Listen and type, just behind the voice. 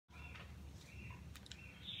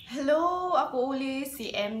Hello! Ako uli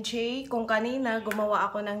si MJ. Kung kanina gumawa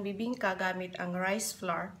ako ng bibingka gamit ang rice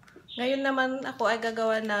flour. Ngayon naman ako ay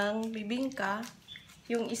gagawa ng bibingka.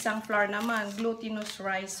 Yung isang flour naman, glutinous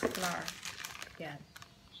rice flour. Yan.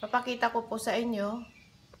 Papakita ko po sa inyo.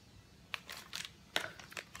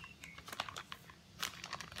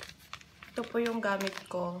 Ito po yung gamit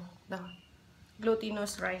ko.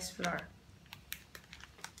 Glutinous rice flour.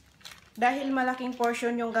 Dahil malaking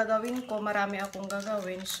portion yung gagawin ko, marami akong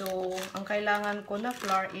gagawin. So, ang kailangan ko na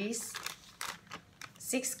flour is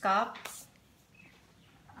 6 cups.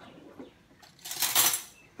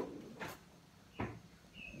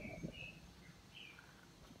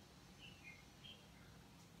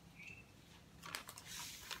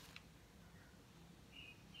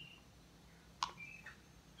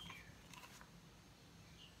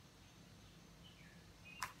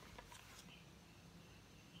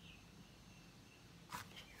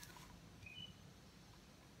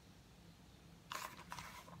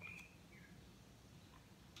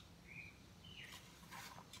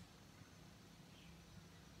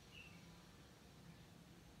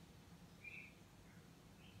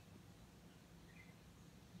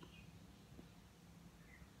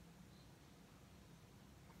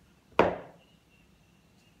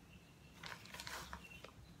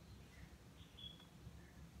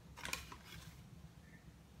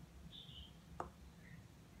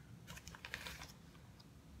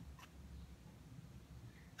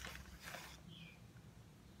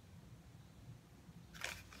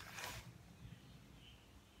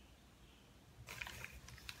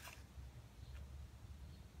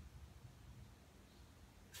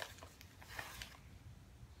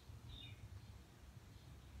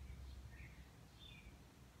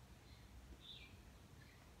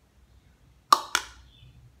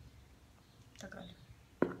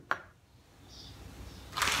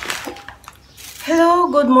 Hello,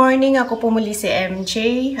 good morning. Ako po muli si MJ.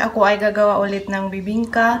 Ako ay gagawa ulit ng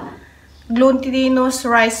bibingka. Glutinous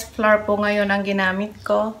rice flour po ngayon ang ginamit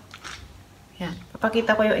ko. Yan.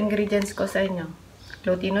 Papakita ko yung ingredients ko sa inyo.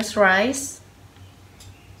 Glutinous rice.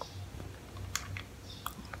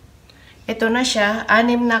 Ito na siya.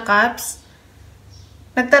 6 na cups.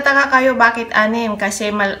 Nagtataka kayo bakit 6?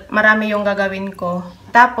 Kasi marami yung gagawin ko.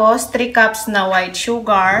 Tapos, 3 cups na white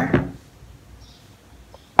sugar.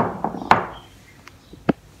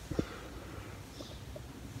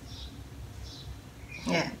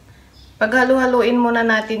 Yan. Paghalu-haluin muna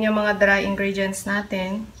natin yung mga dry ingredients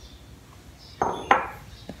natin.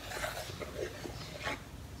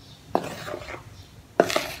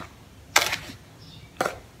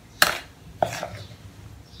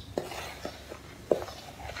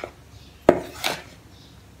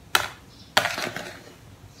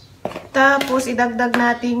 Tapos, idagdag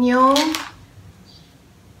natin yung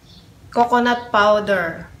coconut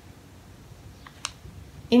powder.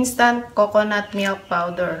 Instant coconut milk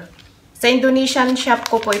powder. Sa Indonesian shop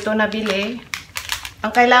ko po ito nabili.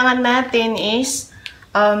 Ang kailangan natin is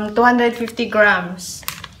 250 grams.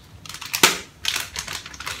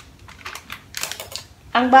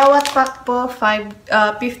 Ang bawat pack po 50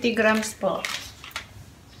 grams po.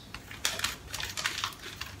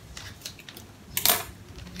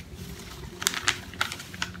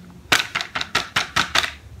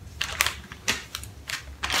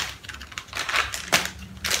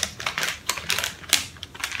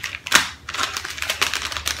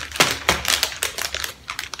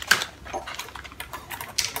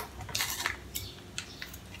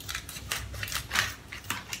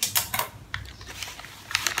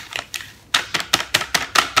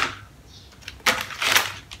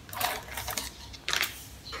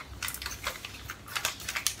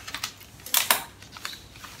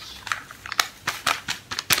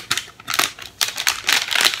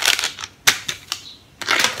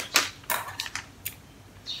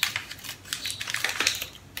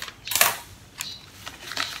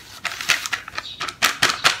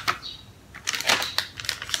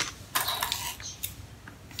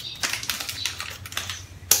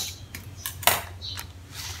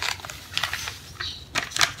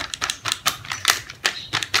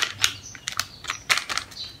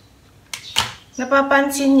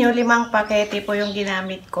 Napapansin nyo, 5 pakete po yung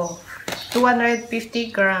ginamit ko. 250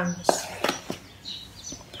 grams.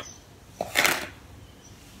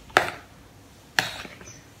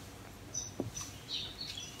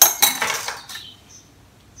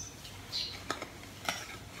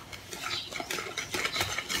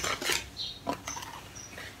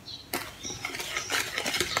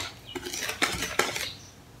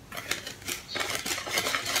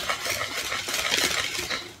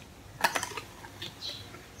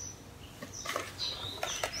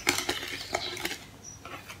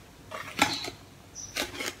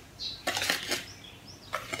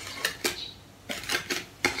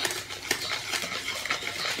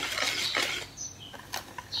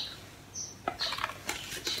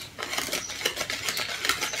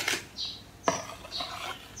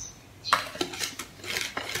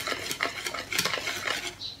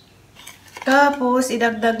 Tapos,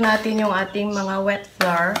 idagdag natin yung ating mga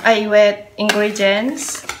wet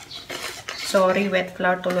ingredients. Sorry, wet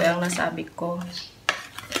flour tuloy ang nasabi ko.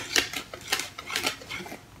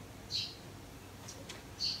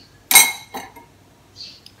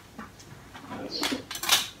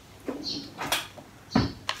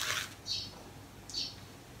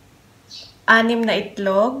 Anim na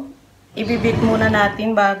itlog. Ibibit muna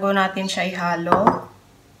natin bago natin siya ihalo.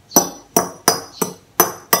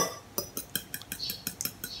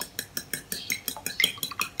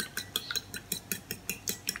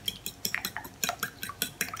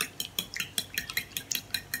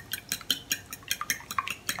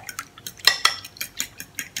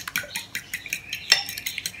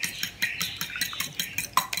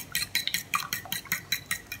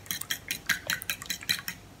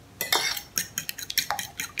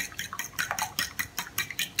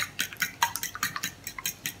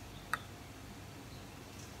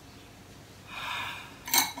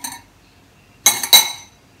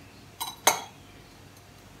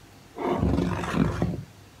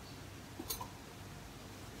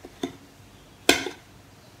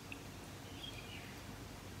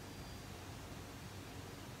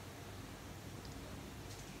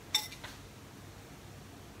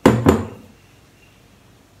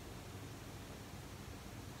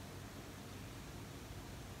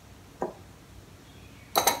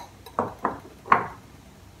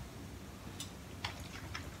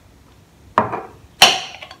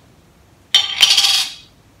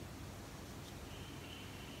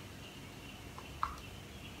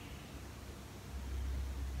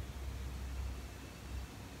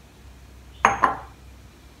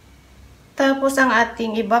 Tapos ang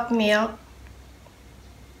ating evap milk.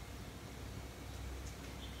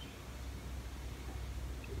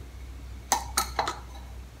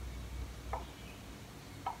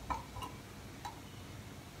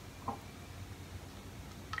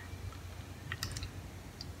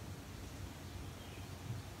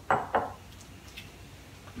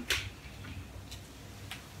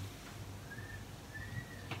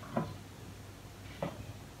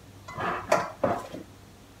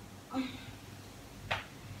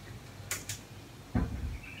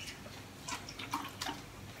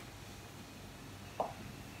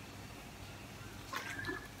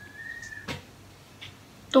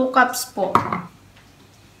 Two cups po.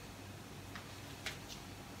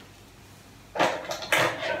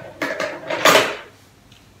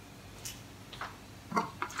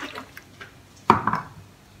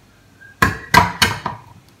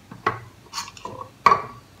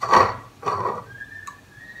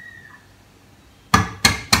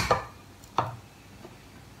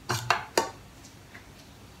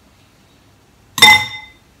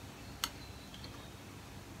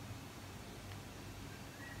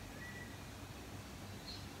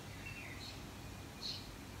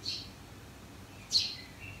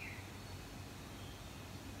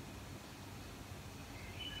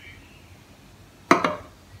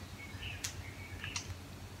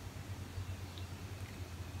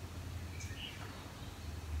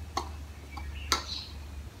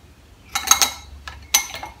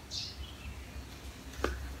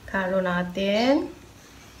 Halo natin.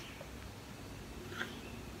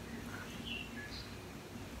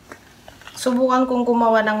 Subukan kong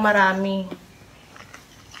gumawa ng marami.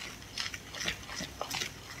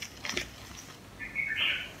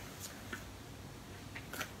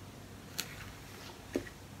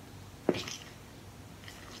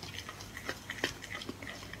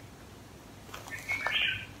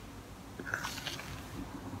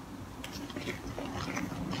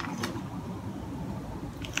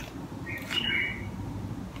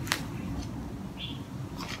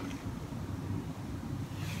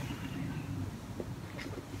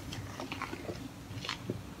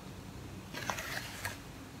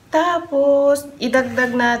 Tapos,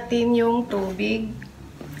 idagdag natin yung tubig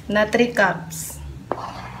na 3 cups.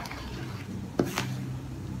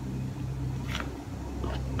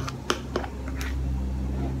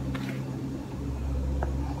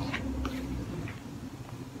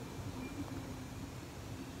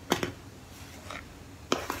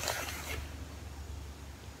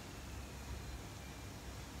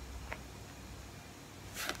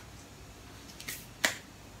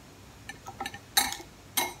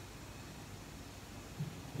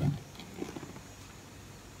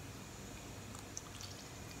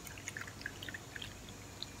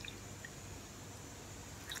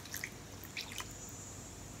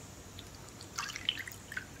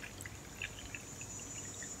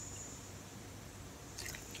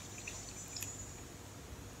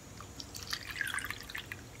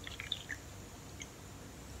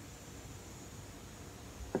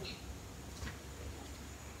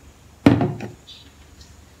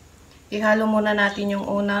 Ihalo muna natin yung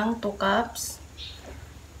unang 2 cups.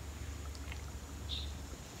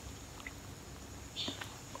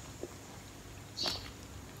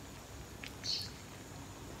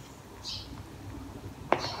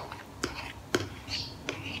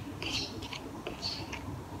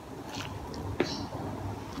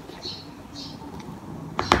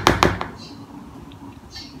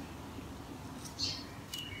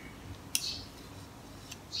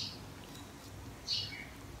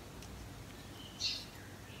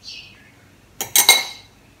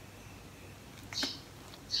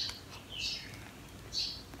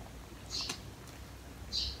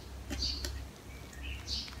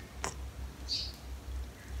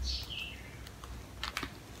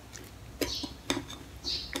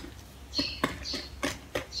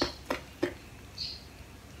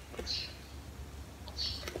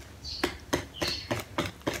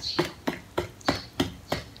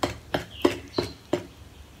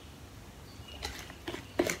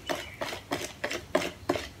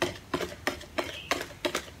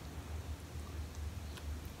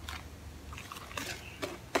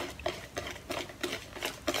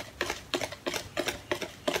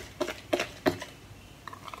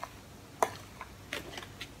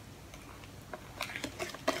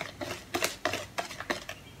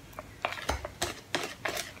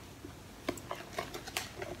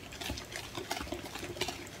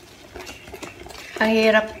 Ang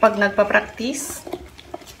hirap pag nagpa-practice.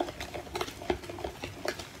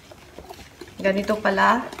 Ganito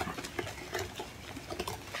pala.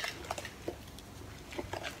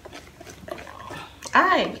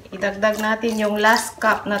 Ay, idagdag natin yung last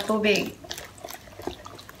cup na tubig.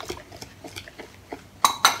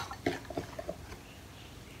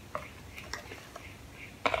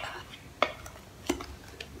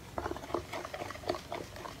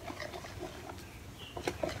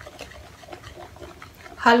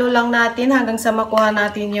 Halo lang natin hanggang sa makuha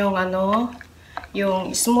natin yung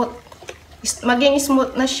yung smooth. Maging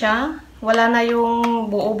smooth na siya. Wala na yung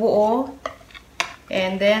buo-buo.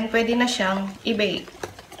 And then, pwede na siyang i-bake.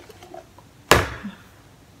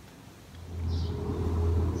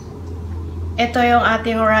 Ito yung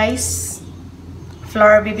ating rice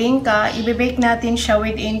flour bibingka. I-bake natin siya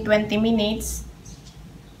within 20 minutes.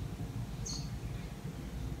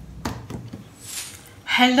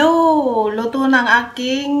 Hello! Luto ng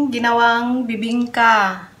aking ginawang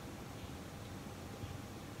bibingka.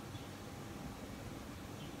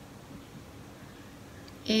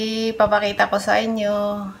 Ipapakita ko sa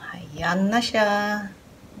inyo. Ayan na siya.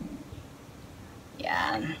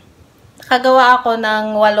 Ayan. Nakagawa ako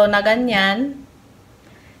ng 8 na ganyan.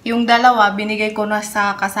 Yung 2, binigay ko na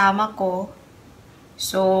sa kasama ko.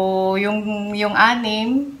 So, yung 6,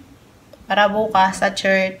 para bukas sa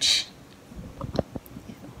church.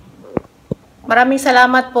 Maraming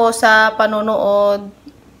salamat po sa panonood.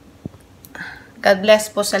 God bless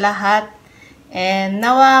po sa lahat. And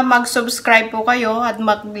nawa mag-subscribe po kayo at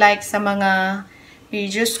mag-like sa mga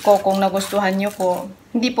videos ko kung nagustuhan nyo po.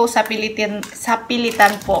 Hindi po sa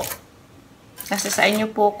pilitan po. Nasa sa inyo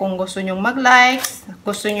po kung gusto nyong mag-like,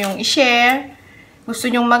 gusto nyong i-share, gusto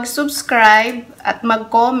nyong mag-subscribe at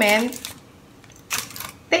mag-comment.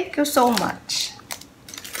 Thank you so much.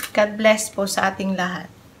 God bless po sa ating lahat.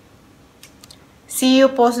 See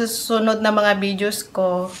you po sa susunod na mga videos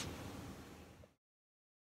ko.